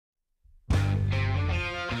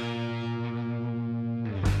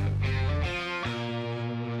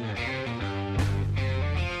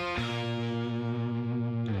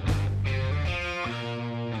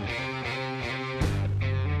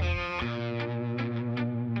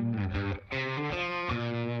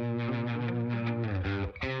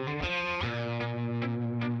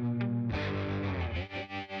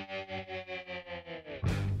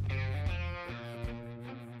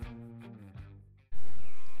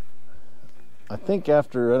I think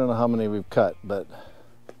after, I don't know how many we've cut, but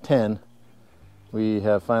 10, we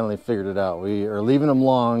have finally figured it out. We are leaving them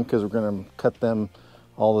long because we're going to cut them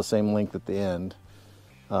all the same length at the end.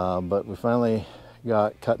 But we finally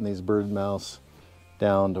got cutting these bird mouths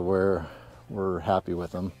down to where we're happy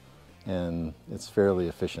with them, and it's fairly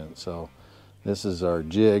efficient. So this is our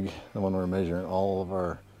jig, the one we're measuring all of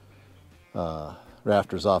our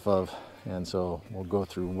rafters off of, and so we'll go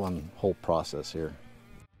through one whole process here.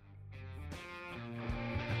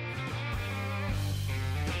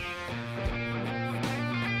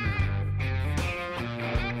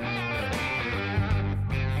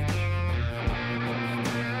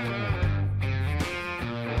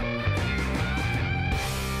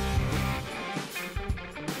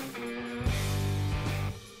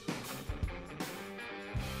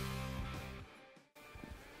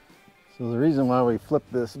 So the reason why we flip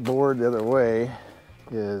this board the other way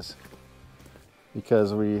is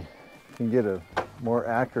because we can get a more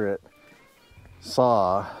accurate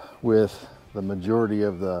saw with the majority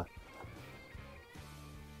of the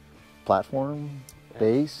platform,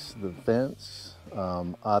 base, the fence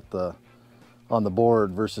on the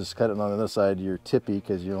board versus cutting on the other side. You're tippy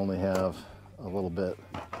because you only have a little bit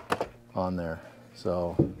on there.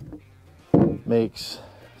 So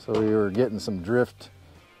we were getting some drift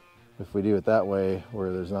if we do it that way,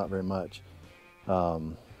 where there's not very much.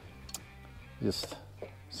 Just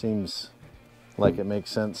seems like it makes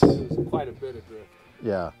sense. There's quite a bit of drift.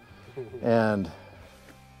 Yeah, and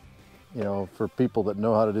you know, for people that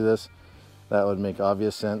know how to do this, that would make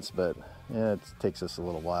obvious sense, but yeah, it takes us a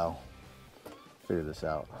little while to figure this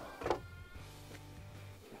out.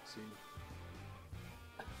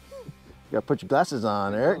 You gotta put your glasses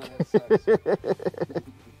on, Eric.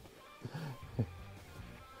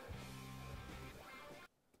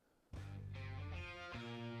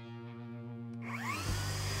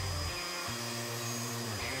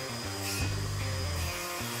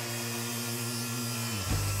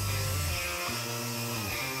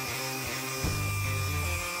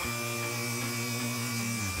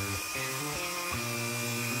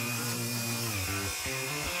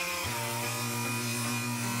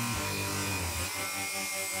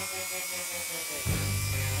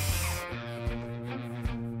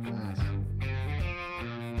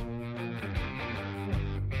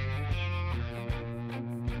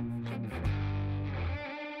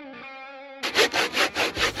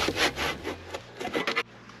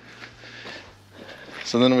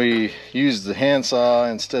 So then we used the handsaw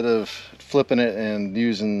instead of flipping it and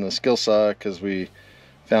using the skill saw, because we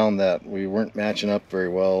found that we weren't matching up very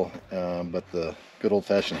well, but the good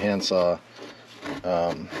old-fashioned handsaw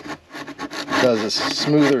does a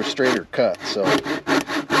smoother, straighter cut. So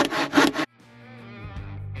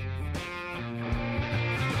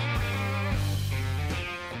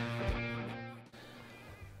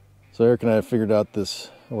Eric and I figured out this,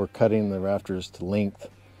 we're cutting the rafters to length,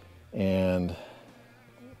 and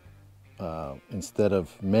instead of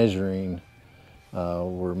measuring,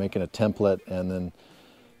 we're making a template, and then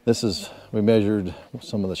we measured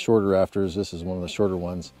some of the shorter rafters. This is one of the shorter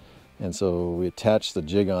ones, and so we attached the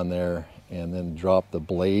jig on there and then dropped the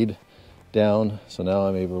blade down. So now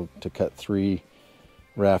I'm able to cut 3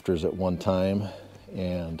 rafters at one time,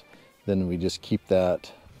 and then we just keep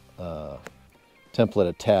that template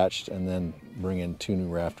attached and then bring in 2 new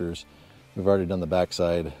rafters. We've already done the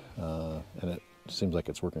backside, and it seems like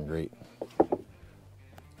it's working great.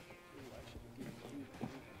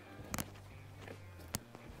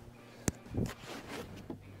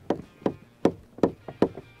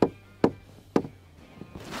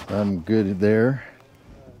 I'm good there.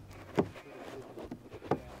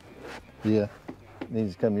 Yeah,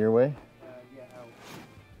 needs to come your way.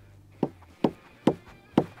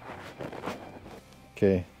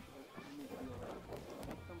 Okay.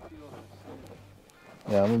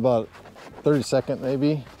 Yeah, I'm about 32nd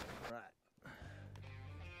maybe.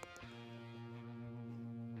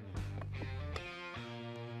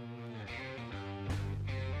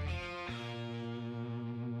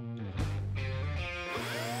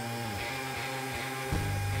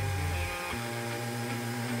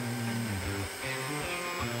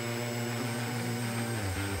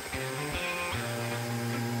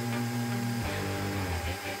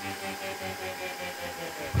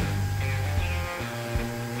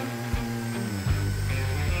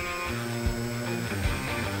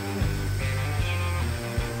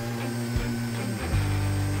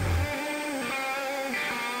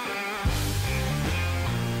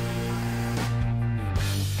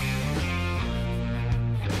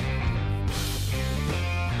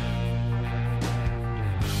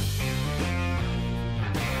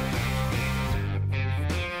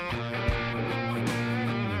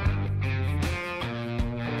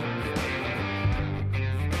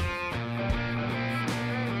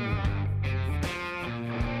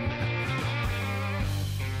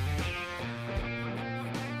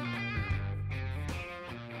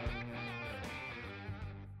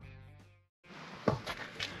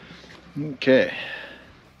 Okay.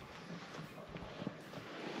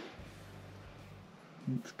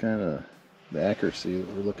 It's kind of the accuracy that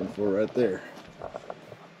we're looking for right there.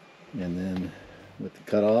 And then with the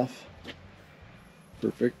cutoff,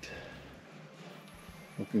 perfect.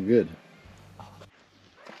 Looking good.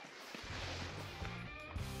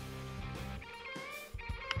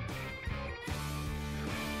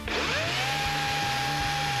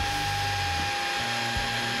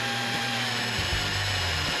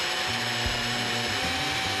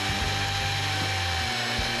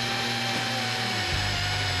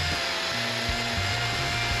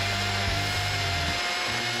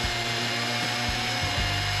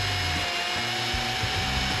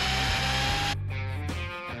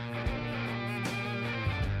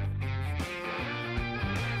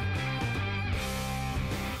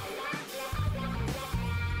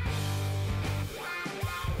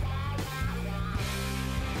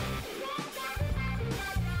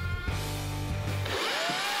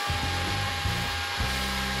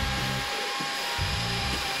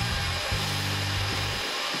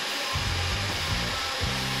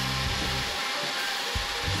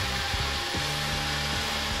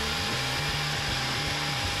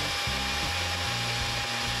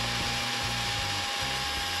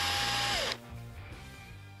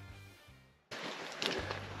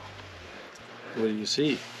 What do you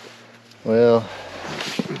see? Well,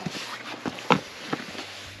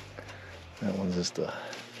 that one's just a...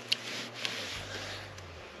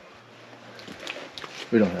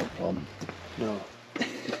 We don't have a problem. No.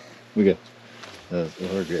 We good.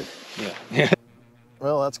 We're good. Yeah.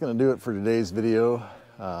 Well, that's going to do it for today's video.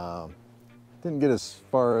 Didn't get as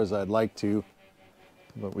far as I'd like to,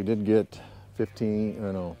 but we did get 13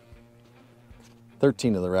 of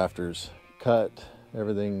the rafters cut.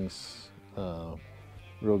 Everything's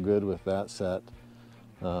real good with that set.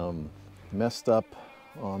 Messed up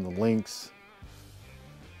on the links.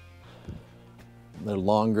 They're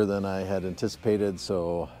longer than I had anticipated,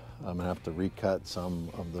 so I'm gonna have to recut some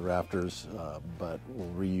of the rafters, but we'll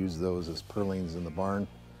reuse those as purlings in the barn.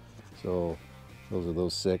 So those are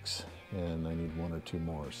those 6, and I need 1 or 2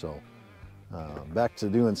 more. So back to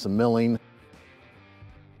doing some milling.